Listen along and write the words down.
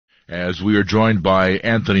as we are joined by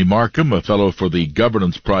Anthony Marcum, a fellow for the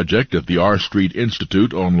Governance Project at the R Street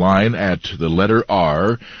Institute, online at the letter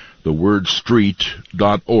R, the word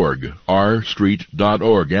street.org,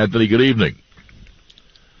 rstreet.org. Anthony, good evening.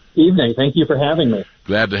 Evening. Thank you for having me.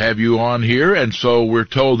 Glad to have you on here. And so we're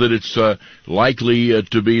told that it's likely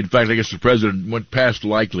to be, in fact, I guess the president went past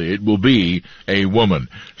likely, it will be a woman.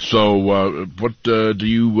 So what do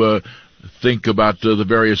you think about the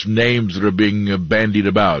various names that are being bandied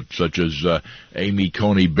about, such as Amy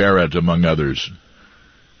Coney Barrett, among others?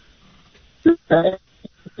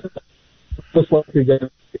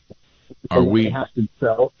 Are we?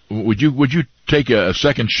 Would you take a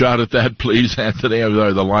second shot at that, please, Anthony?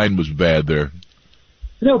 The line was bad there.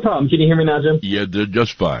 No problem. Can you hear me now, Jim? Yeah,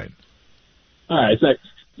 just fine. All right.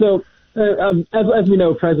 So as we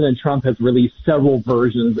know, President Trump has released several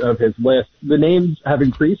versions of his list. The names have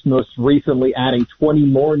increased, most recently adding 20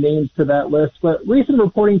 more names to that list. But recent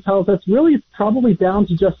reporting tells us really it's probably down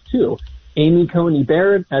to just two. Amy Coney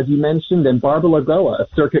Barrett, as you mentioned, and Barbara Lagoa, a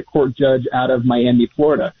circuit court judge out of Miami,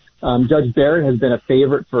 Florida. Judge Barrett has been a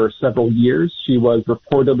favorite for several years. She was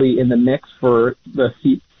reportedly in the mix for the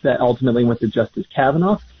seat that ultimately went to Justice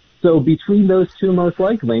Kavanaugh. So between those two, most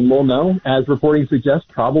likely, and we'll know, as reporting suggests,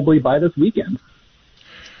 probably by this weekend.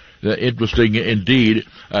 Interesting indeed.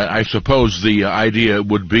 I suppose the idea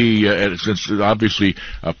would be, since obviously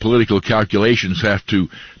political calculations have to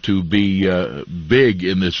be big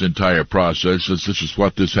in this entire process, since this is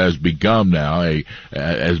what this has become now,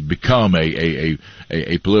 has become a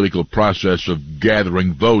political process of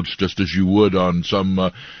gathering votes, just as you would on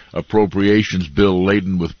some appropriations bill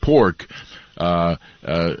laden with pork. I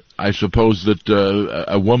suppose that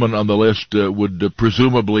a woman on the list would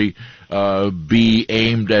presumably be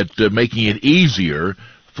aimed at making it easier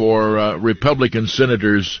for Republican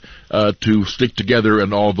senators to stick together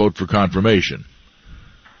and all vote for confirmation.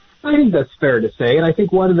 I think that's fair to say, and I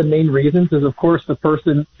think one of the main reasons is, of course, the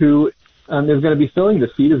person who is going to be filling the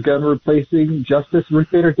seat is going to be replacing Justice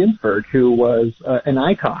Ruth Bader Ginsburg, who was an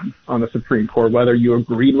icon on the Supreme Court. Whether you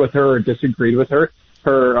agreed with her or disagreed with her,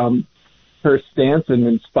 her stance and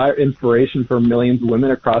inspiration for millions of women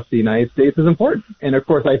across the United States is important. And, of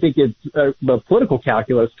course, I think it's the political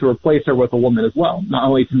calculus to replace her with a woman as well, not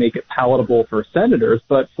only to make it palatable for senators,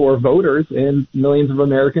 but for voters and millions of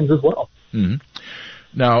Americans as well. Mm-hmm.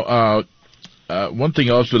 Now, one thing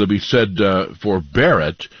also to be said for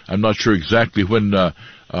Barrett, I'm not sure exactly when the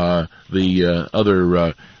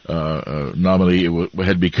other nominee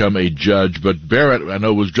had become a judge, but Barrett, I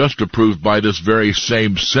know, was just approved by this very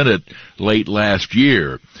same Senate late last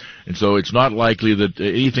year. And so it's not likely that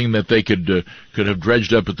anything that they could have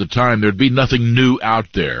dredged up at the time, there'd be nothing new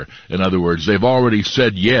out there. In other words, they've already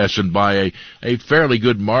said yes, and by a fairly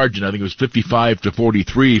good margin. I think it was 55 to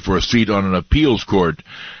 43 for a seat on an appeals court.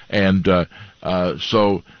 And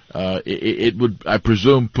so it would, I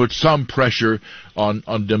presume, put some pressure on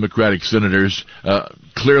Democratic senators.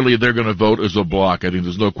 Clearly, they're going to vote as a bloc. I think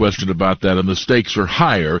there's no question about that, and the stakes are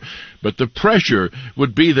higher. But the pressure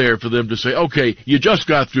would be there for them to say, okay, you just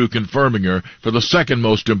got through confirming her for the second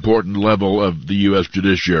most important level of the U.S.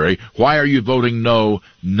 judiciary. Why are you voting no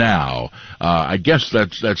now? I guess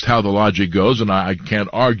that's how the logic goes, and I can't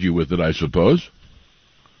argue with it, I suppose.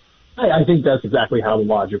 I think that's exactly how the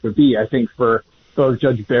logic would be. I think for both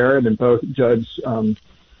Judge Barrett and both Judge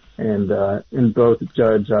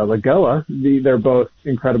Lagoa, they're both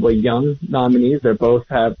incredibly young nominees. They both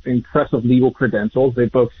have impressive legal credentials. They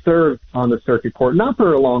both served on the circuit court, not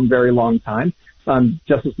for a very long time.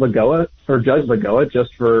 Judge Lagoa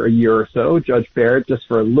just for a year or so. Judge Barrett just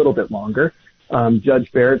for a little bit longer.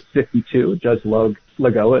 Judge Barrett's 52. Judge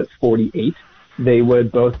Lagoa is 48. They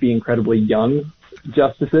would both be incredibly young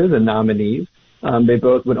justices and nominees. They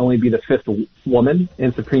both would only be the fifth woman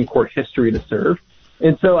in Supreme Court history to serve.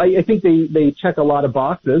 And so I think they check a lot of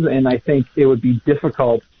boxes, and I think it would be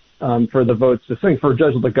difficult for the votes to swing. For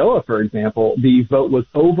Judge Lagoa, for example, the vote was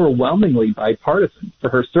overwhelmingly bipartisan for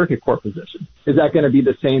her circuit court position. Is that going to be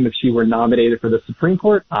the same if she were nominated for the Supreme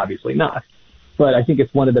Court? Obviously not. But I think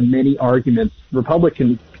it's one of the many arguments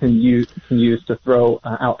Republicans can use to throw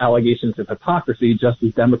out allegations of hypocrisy, just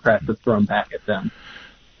as Democrats have thrown back at them.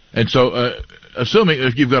 And so, assuming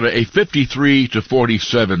if you've got a 53 to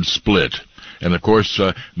 47 split, and of course,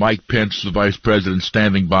 Mike Pence, the vice president,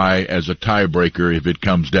 standing by as a tiebreaker if it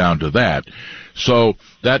comes down to that. So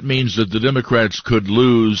that means that the Democrats could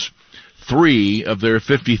lose 3 of their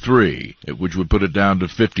 53, which would put it down to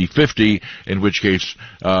 50-50, in which case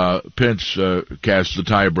Pence casts the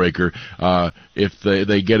tiebreaker. If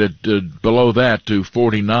they get it below that to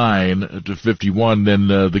 49 to 51, then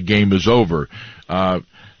the game is over.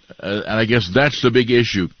 And I guess that's the big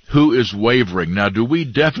issue. who is wavering. Now, do we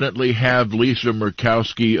definitely have Lisa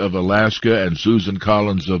Murkowski of Alaska and Susan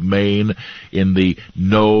Collins of Maine in the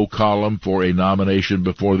no column for a nomination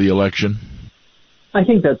before the election? I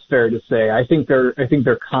think that's fair to say. I think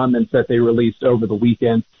their comments that they released over the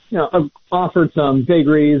weekend, offered some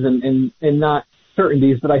vagaries and not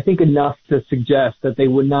certainties, but I think enough to suggest that they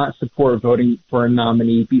would not support voting for a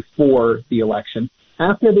nominee before the election.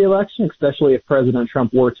 After the election, especially if President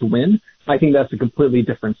Trump were to win, I think that's a completely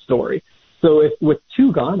different story. So if with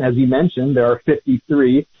 2 gone, as you mentioned, there are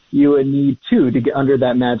 53, you would need 2 to get under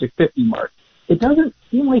that magic 50 mark. It doesn't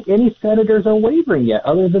seem like any senators are wavering yet,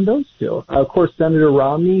 other than those 2. Of course, Senator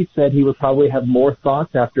Romney said he would probably have more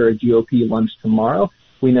thoughts after a GOP lunch tomorrow.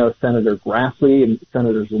 We know Senator Grassley and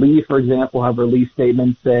Senators Lee, for example, have released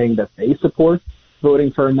statements saying that they support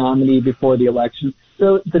voting for a nominee before the election.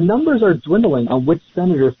 So the numbers are dwindling on which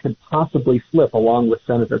senators could possibly flip, along with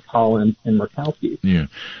Senator Collins and Murkowski. Yeah.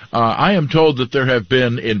 I am told that there have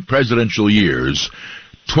been, in presidential years,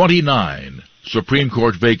 29 Supreme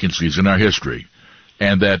Court vacancies in our history,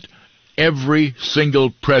 and that every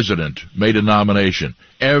single president made a nomination.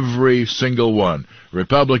 Every single one.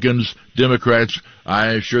 Republicans, Democrats,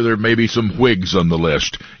 I'm sure there may be some Whigs on the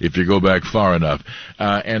list if you go back far enough.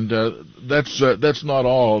 That's not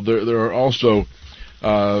all. There are also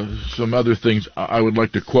some other things. I would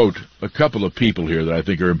like to quote a couple of people here that I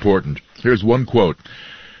think are important. Here's one quote.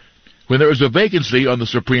 When there is a vacancy on the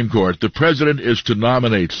Supreme Court, the President is to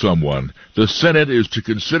nominate someone. The Senate is to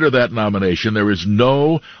consider that nomination. There is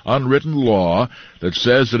no unwritten law that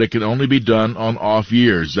says that it can only be done on off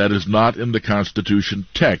years. That is not in the Constitution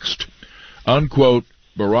text. Unquote,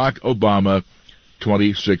 Barack Obama,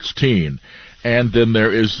 2016. And then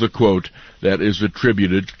there is the quote that is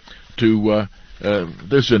attributed to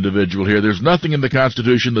this individual here. There's nothing in the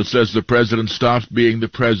Constitution that says the President stops being the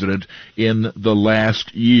President in the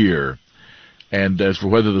last year. And as for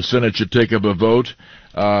whether the Senate should take up a vote,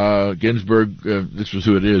 Ginsburg, this was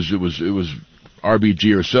who it is. It was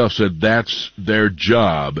RBG herself said that's their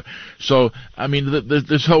job. So, I mean,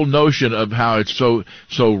 this whole notion of how it's so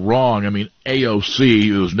wrong. I mean, AOC,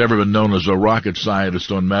 who's never been known as a rocket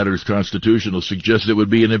scientist on matters constitutional, suggests it would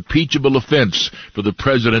be an impeachable offense for the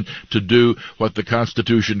president to do what the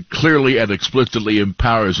Constitution clearly and explicitly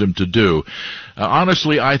empowers him to do.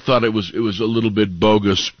 Honestly, I thought it was a little bit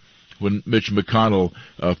bogus when Mitch McConnell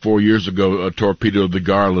 4 years ago torpedoed the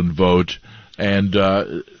Garland vote, and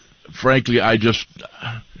frankly,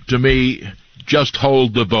 to me, just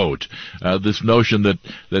hold the vote. This notion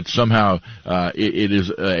that somehow it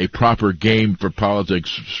is a proper game for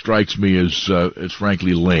politics strikes me as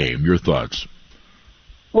frankly lame. Your thoughts?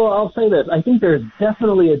 Well, I'll say this. I think there's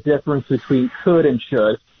definitely a difference between could and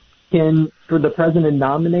should. Can the president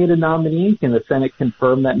nominate a nominee? Can the Senate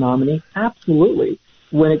confirm that nominee? Absolutely.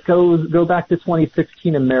 When it go back to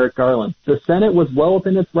 2016 and Merrick Garland, the Senate was well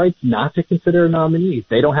within its rights not to consider a nominee.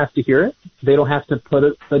 They don't have to hear it. They don't have to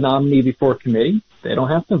put the nominee before committee. They don't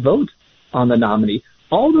have to vote on the nominee.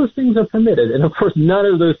 All those things are permitted. And of course, none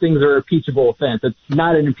of those things are impeachable offense. It's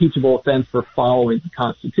not an impeachable offense for following the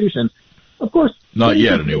Constitution. Of course. Not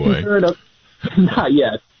yet, anyway. Not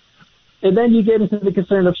yet. And then you get into the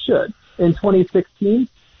concern of should. In 2016,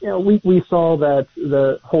 we saw that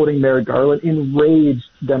the holding Merrick Garland enraged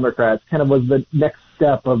Democrats, kind of was the next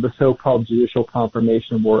step of the so-called judicial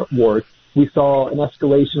confirmation wars. We saw an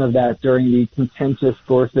escalation of that during the contentious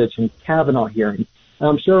Gorsuch and Kavanaugh hearings. And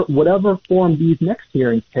I'm sure whatever form these next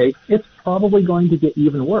hearings take, it's probably going to get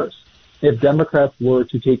even worse. If Democrats were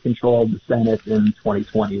to take control of the Senate in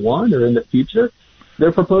 2021 or in the future,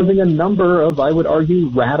 they're proposing a number of, I would argue,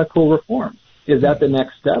 radical reforms. Is that the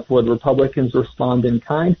next step? Would Republicans respond in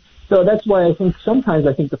kind? So that's why I think sometimes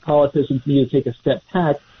the politicians need to take a step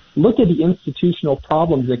back, look at the institutional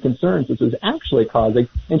problems and concerns this is actually causing,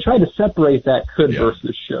 and try to separate that could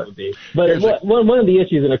versus should be. But one of the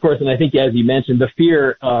issues, and of course, and I think as you mentioned, the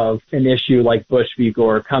fear of an issue like Bush v.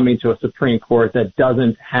 Gore coming to a Supreme Court that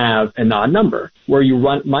doesn't have an odd number, where you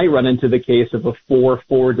might run into the case of a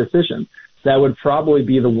 4-4 decision. That would probably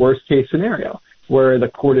be the worst case scenario, where the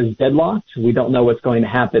court is deadlocked. We don't know what's going to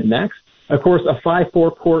happen next. Of course, a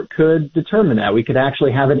 5-4 court could determine that. We could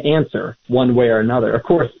actually have an answer one way or another. Of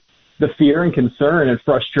course, the fear and concern and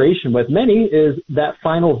frustration with many is that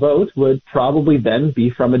final vote would probably then be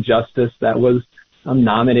from a justice that was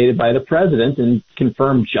nominated by the president and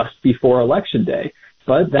confirmed just before Election Day.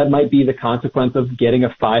 But that might be the consequence of getting a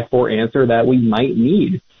 5-4 answer that we might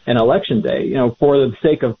need an Election Day. For the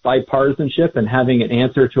sake of bipartisanship and having an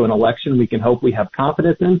answer to an election we can hope we have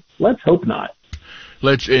confidence in, let's hope not.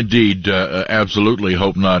 Let's indeed absolutely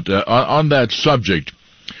hope not. On that subject,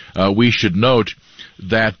 we should note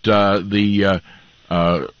that the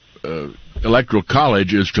Electoral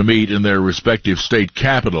College is to meet in their respective state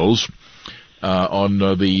capitals on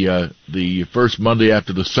the first Monday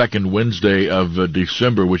after the second Wednesday of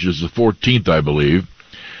December, which is the 14th, I believe,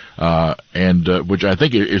 and which I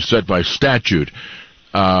think is set by statute.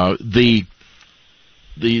 The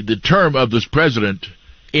term of this president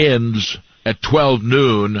ends at 12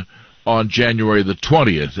 noon on January the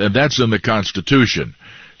 20th, and that's in the Constitution.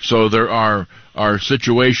 So there are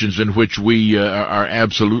situations in which we are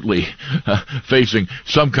absolutely facing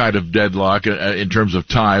some kind of deadlock in terms of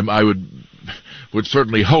time. I would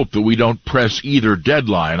certainly hope that we don't press either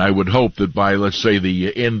deadline. I would hope that by, let's say,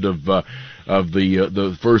 the end of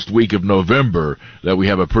the first week of November, that we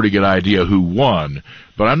have a pretty good idea who won.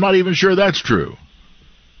 But I'm not even sure that's true.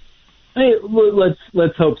 Hey,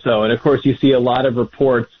 let's hope so. And of course, you see a lot of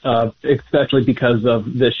reports, especially because of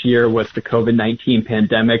this year with the COVID-19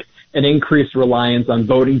 pandemic, an increased reliance on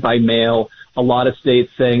voting by mail. A lot of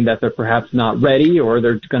states saying that they're perhaps not ready, or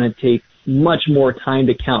they're going to take much more time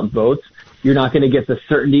to count votes. You're not going to get the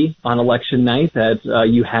certainty on election night that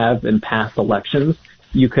you have in past elections.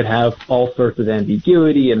 You could have all sorts of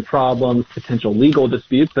ambiguity and problems, potential legal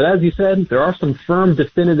disputes. But as you said, there are some firm,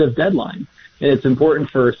 definitive deadlines. And it's important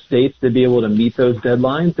for states to be able to meet those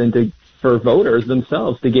deadlines and for voters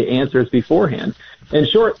themselves to get answers beforehand. In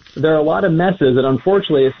short, there are a lot of messes, and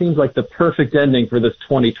unfortunately, it seems like the perfect ending for this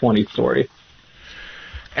 2020 story.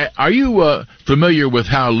 Are you familiar with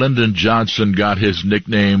how Lyndon Johnson got his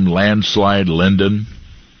nickname Landslide Lyndon?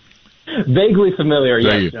 Vaguely familiar,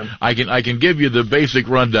 yes, Jim. I can give you the basic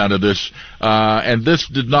rundown of this, and this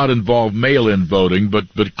did not involve mail-in voting, but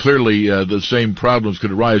clearly the same problems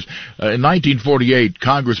could arise. In 1948,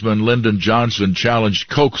 Congressman Lyndon Johnson challenged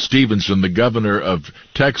Coke Stevenson, the governor of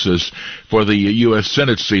Texas, for the U.S.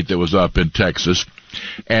 Senate seat that was up in Texas,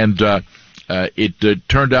 and it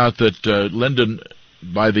turned out that Lyndon,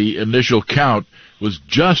 by the initial count, was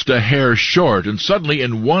just a hair short, and suddenly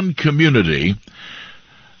in one community,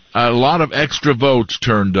 a lot of extra votes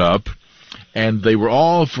turned up, and they were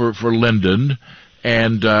all for Lyndon,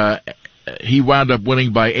 and he wound up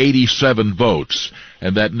winning by 87 votes.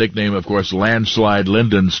 And that nickname, of course, Landslide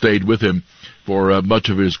Lyndon, stayed with him for much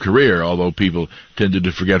of his career, although people tended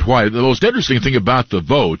to forget why. The most interesting thing about the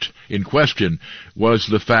vote in question was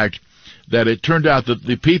the fact that it turned out that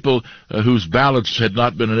the people whose ballots had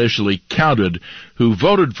not been initially counted, who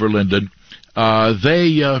voted for Lyndon,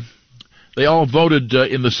 they all voted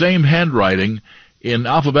in the same handwriting in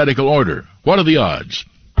alphabetical order. What are the odds?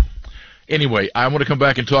 Anyway, I want to come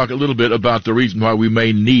back and talk a little bit about the reason why we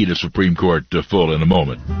may need a Supreme Court full in a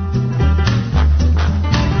moment.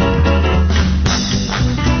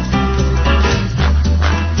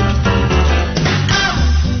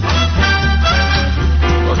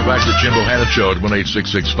 Welcome back to the Jim Bohannon Show at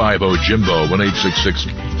 1-866-50-JIMBO,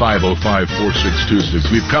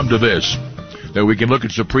 1-866-505-4626. We've come to this, that we can look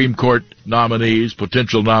at Supreme Court nominees,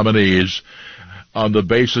 potential nominees, on the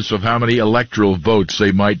basis of how many electoral votes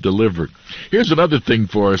they might deliver. Here's another thing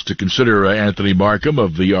for us to consider, Anthony Marcum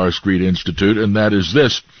of the R Street Institute, and that is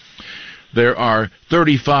this. There are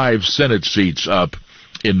 35 Senate seats up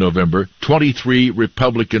in November, 23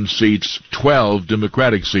 Republican seats, 12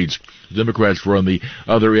 Democratic seats. The Democrats were on the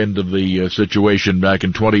other end of the situation back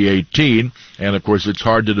in 2018, and of course it's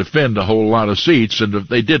hard to defend a whole lot of seats, and if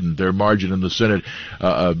they didn't, their margin in the Senate,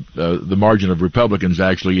 the margin of Republicans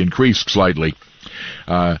actually increased slightly.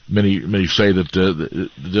 Many say that the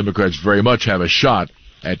Democrats very much have a shot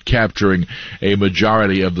at capturing a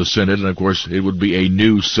majority of the Senate, and of course it would be a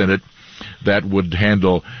new Senate that would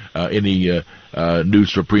handle any new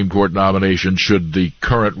Supreme Court nomination should the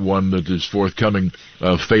current one that is forthcoming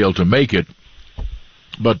fail to make it.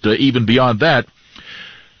 But even beyond that,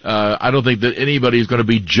 I don't think that anybody is going to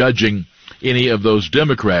be judging any of those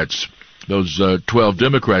Democrats, those 12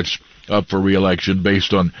 Democrats up for re-election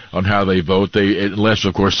based on how they vote. Unless,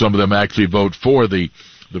 of course, some of them actually vote for the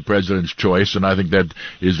president's choice, and I think that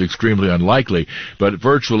is extremely unlikely. But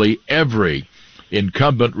virtually every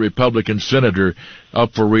incumbent Republican senator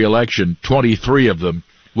up for re-election, 23 of them,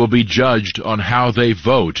 will be judged on how they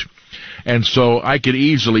vote. And so I could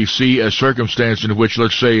easily see a circumstance in which,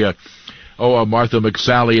 let's say, Martha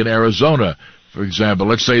McSally in Arizona, for example,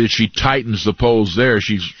 let's say that she tightens the polls there.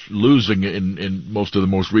 She's losing in most of the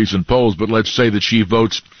most recent polls, but let's say that she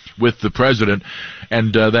votes with the president,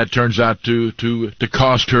 and that turns out to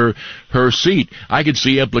cost her seat. I could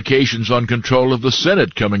see implications on control of the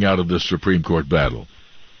Senate coming out of this Supreme Court battle.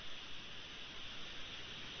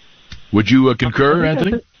 Would you concur,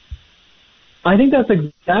 Anthony? I think that's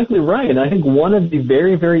exactly right. And I think one of the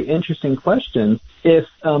very, very interesting questions, if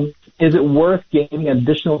Is it worth gaining an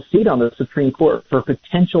additional seat on the Supreme Court for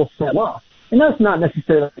potential Senate law? And that's not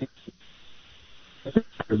necessarily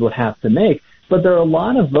would have to make, but there are a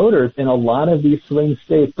lot of voters in a lot of these swing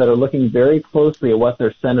states that are looking very closely at what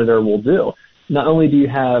their senator will do. Not only do you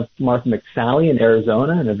have Martha McSally in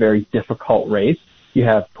Arizona in a very difficult race, you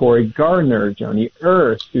have Cory Gardner, Joni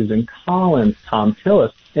Ernst, Susan Collins, Tom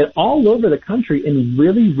Tillis, and all over the country in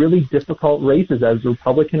really, really difficult races as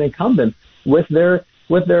Republican incumbents with their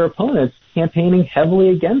opponents campaigning heavily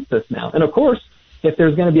against this now. And of course, if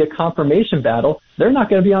there's going to be a confirmation battle, they're not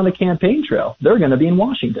going to be on the campaign trail. They're going to be in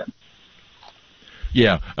Washington.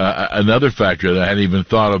 Yeah, another factor that I hadn't even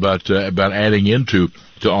thought about adding into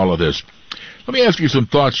all of this. Let me ask you some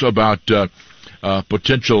thoughts about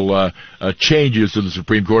potential changes to the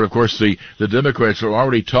Supreme Court. Of course, the Democrats are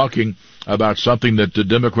already talking about something that the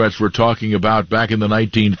Democrats were talking about back in the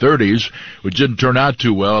 1930s, which didn't turn out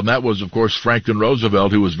too well, and that was, of course, Franklin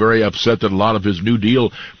Roosevelt, who was very upset that a lot of his New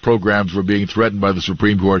Deal programs were being threatened by the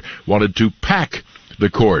Supreme Court, wanted to pack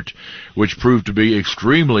the court, which proved to be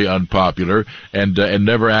extremely unpopular and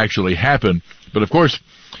never actually happened. But, of course,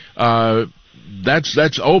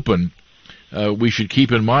 that's open. We should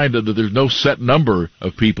keep in mind that there's no set number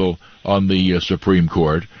of people on the Supreme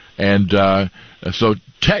Court, and so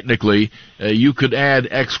technically you could add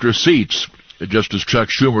extra seats, just as Chuck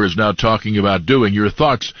Schumer is now talking about doing. Your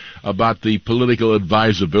thoughts about the political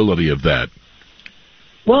advisability of that?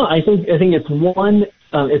 Well, I think it's one.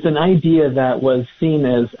 It's an idea that was seen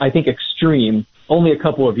as, I think, extreme only a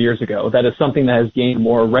couple of years ago. That is something that has gained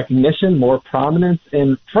more recognition, more prominence,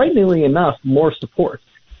 and frighteningly enough, more support.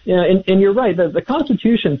 Yeah, and you're right. The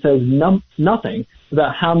Constitution says nothing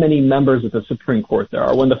about how many members of the Supreme Court there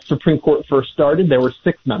are. When the Supreme Court first started, there were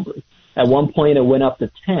 6 members. At one point, it went up to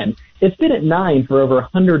 10. It's been at 9 for over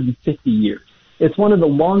 150 years. It's one of the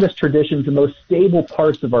longest traditions and most stable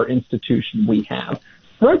parts of our institution we have.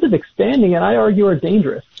 Threats of expanding it, I argue, are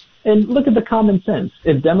dangerous. And look at the common sense.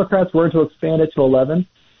 If Democrats were to expand it to 11,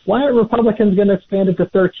 why aren't Republicans going to expand it to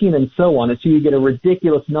 13 and so on until you get a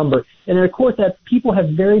ridiculous number? And in a court that people have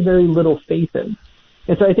very, very little faith in.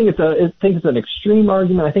 And so I think it's an extreme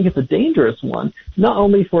argument. I think it's a dangerous one, not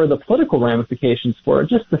only for the political ramifications for it,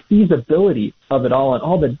 just the feasibility of it all and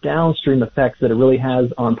all the downstream effects that it really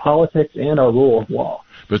has on politics and our rule of law.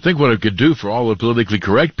 But think what it could do for all the politically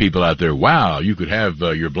correct people out there. Wow, you could have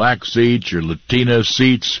your black seats, your Latina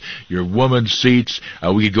seats, your woman seats.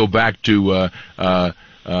 We could go back to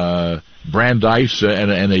Brandeis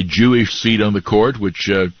and a Jewish seat on the court, which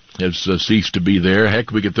has ceased to be there.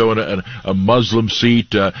 Heck, we could throw in a Muslim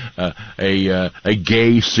seat, a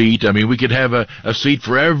gay seat. I mean, we could have a seat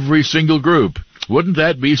for every single group. Wouldn't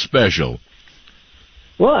that be special?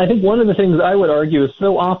 Well, I think one of the things I would argue is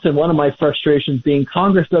so often one of my frustrations being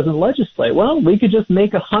Congress doesn't legislate. Well, we could just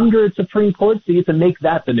make 100 Supreme Court seats and make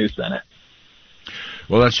that the new Senate.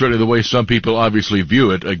 Well, that's certainly the way some people obviously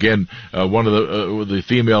view it. Again, one of the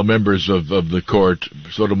female members of the court,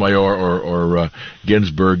 Sotomayor or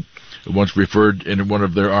Ginsburg, once referred in one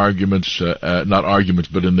of their arguments, not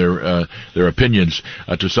arguments, but in their opinions,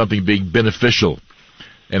 to something being beneficial.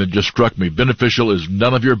 And it just struck me. Beneficial is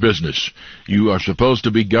none of your business. You are supposed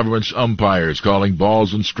to be government's umpires, calling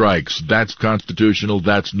balls and strikes. That's constitutional.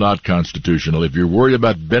 That's not constitutional. If you're worried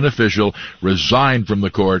about beneficial, resign from the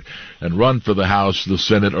court and run for the House, the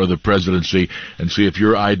Senate, or the presidency and see if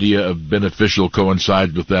your idea of beneficial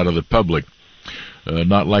coincides with that of the public.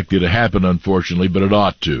 Not likely to happen, unfortunately, but it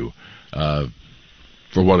ought to.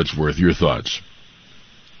 For what it's worth, your thoughts?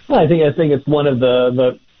 Well, I think it's one of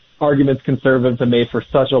the arguments conservatives have made for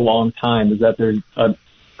such a long time, is that there's a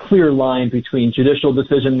clear line between judicial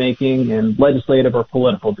decision-making and legislative or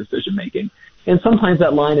political decision-making. And sometimes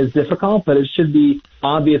that line is difficult, but it should be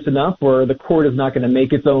obvious enough where the court is not going to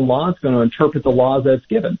make its own law. It's going to interpret the laws that it's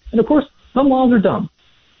given. And, of course, some laws are dumb,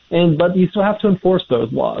 but you still have to enforce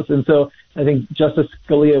those laws. And so I think Justice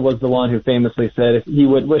Scalia was the one who famously said if he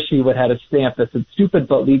would wish he would have had a stamp that said stupid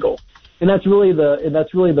but legal. And that's really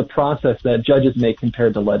the process that judges make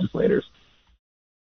compared to legislators.